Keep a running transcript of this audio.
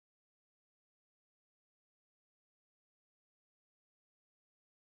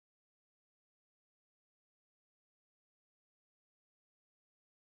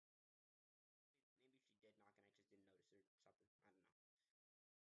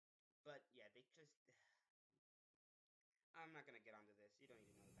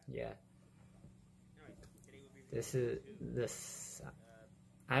Yeah. This is this.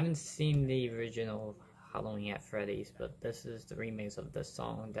 I haven't seen the original Halloween at Freddy's, but this is the remix of the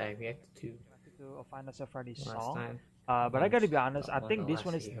song that I reacted to a Final Freddy last song. time. But I gotta be honest, I think this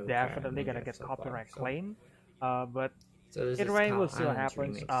one is definitely gonna get copyright claim. But it rain will still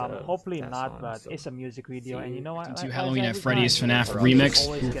happen. Hopefully not, but it's a music video, and you know what? To Halloween at Freddy's FNAF Remix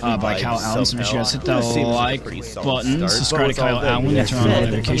by Kyle Allen. So make sure you guys hit that like button, subscribe to Kyle Allen, and turn on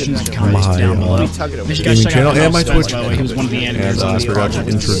notifications and comments down below. Make sure you guys check out and my Spence, Twitch. by the way. He was one of the animators on I this forgot to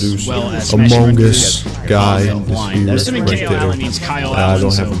project, introduce well as Among Us guy. Blind. I'm assuming Right Kyle Allen means Kyle I Allen.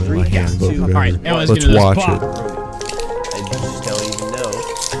 don't So have him in my hand, but alright, anyways, let's watch it.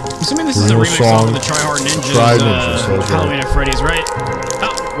 I'm assuming this is a remix song of the Try Hard Ninjas Halloween at Freddy's, right?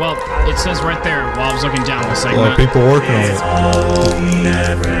 Oh, well, it says right there while I was looking down the segment. A lot of people working on it.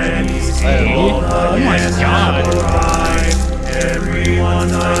 Oh my god.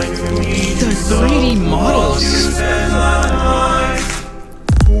 The 3D models.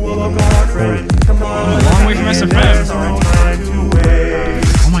 I'm a long way from SFM.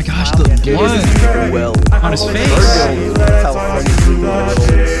 Oh my gosh, the blood on his face.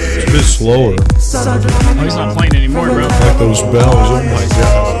 It's a bit slower. Oh, he's not playing anymore, bro. Like those bells, oh my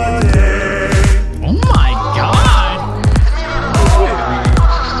god. Oh my god!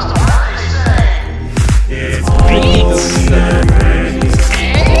 Beats!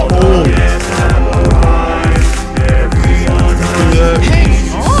 Hang on!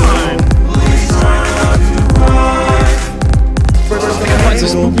 I got some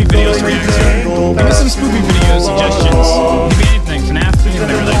spoopy videos to react to. I got some spoopy video suggestions. It could be anything, FNAF, anything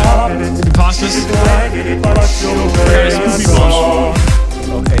related. Imposters. I got a spoopy bunch.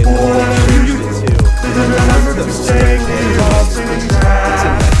 Okay,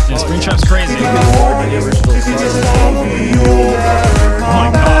 Yeah, Springtrap's crazy. Oh my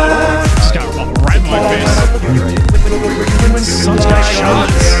god. Just got right in my face. Sun's got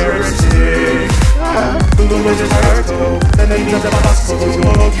shots. Oh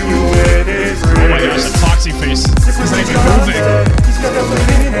my gosh, that foxy face. It's not even moving.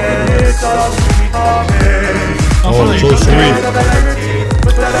 Oh, it's so sweet.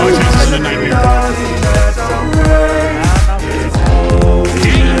 Oh, it changes to a nightmare.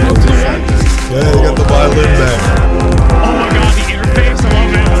 Dang, you broke the wall. Yeah, you got the violin back. Oh my god, the interface, I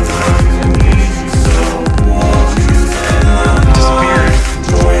love it. Disappeared.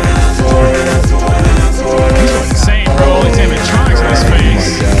 He's going insane, bro. All these animatronics on his face.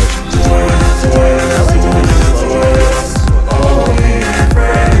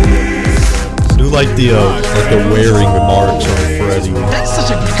 I do like the wearing marks on Freddy. That's such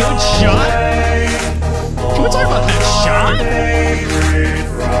a good shot. Can we talk about that shot?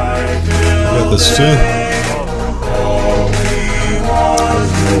 You got the synth.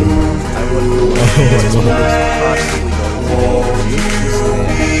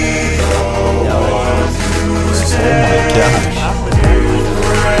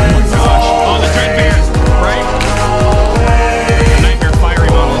 Oh, the Dread Bear, right? Nightmare fiery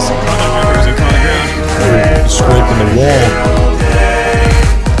models. Oh, Nightmare bears are on the ground. Scraping the wall.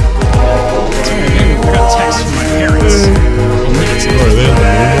 I got text from my parents. Oh, are they in the room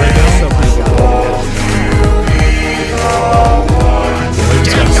right now?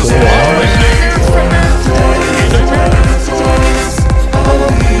 It's got full on.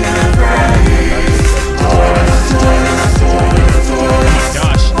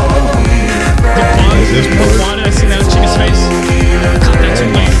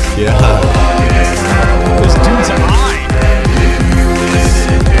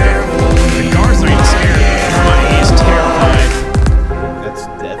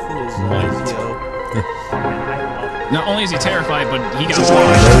 Not only is he terrified, but he got Nope,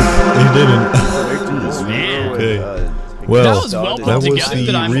 he didn't. Man. Okay. Well, that was well put together, the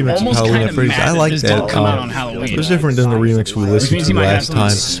that I'm remix of almost Halloween kind at of Freddy's. mad I like this that. didn't come out on Halloween. It was different than the remix we listened to last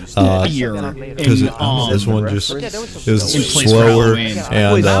time. Because this one just is slower,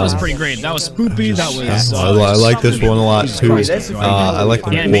 and that was pretty great. That was spoopy. That was. I like this one a lot too. I like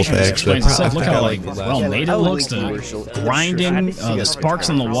the wolf explains itself. Look how like well made it looks. The grinding, the sparks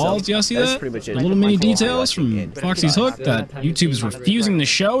on the walls. Do y'all see that? The little mini details from Foxy's Hook that YouTube is refusing to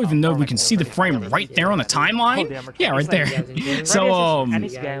show, even though we can see the frame right there on the timeline. Yeah, right there. So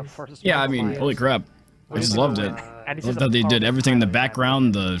yeah, I mean, holy crap. I just loved it. I love that they did everything in the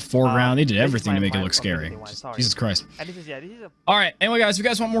background, the foreground. They did everything to make it look scary. Jesus Christ. Alright, anyway guys, if you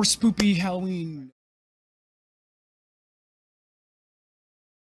guys want more spoopy Halloween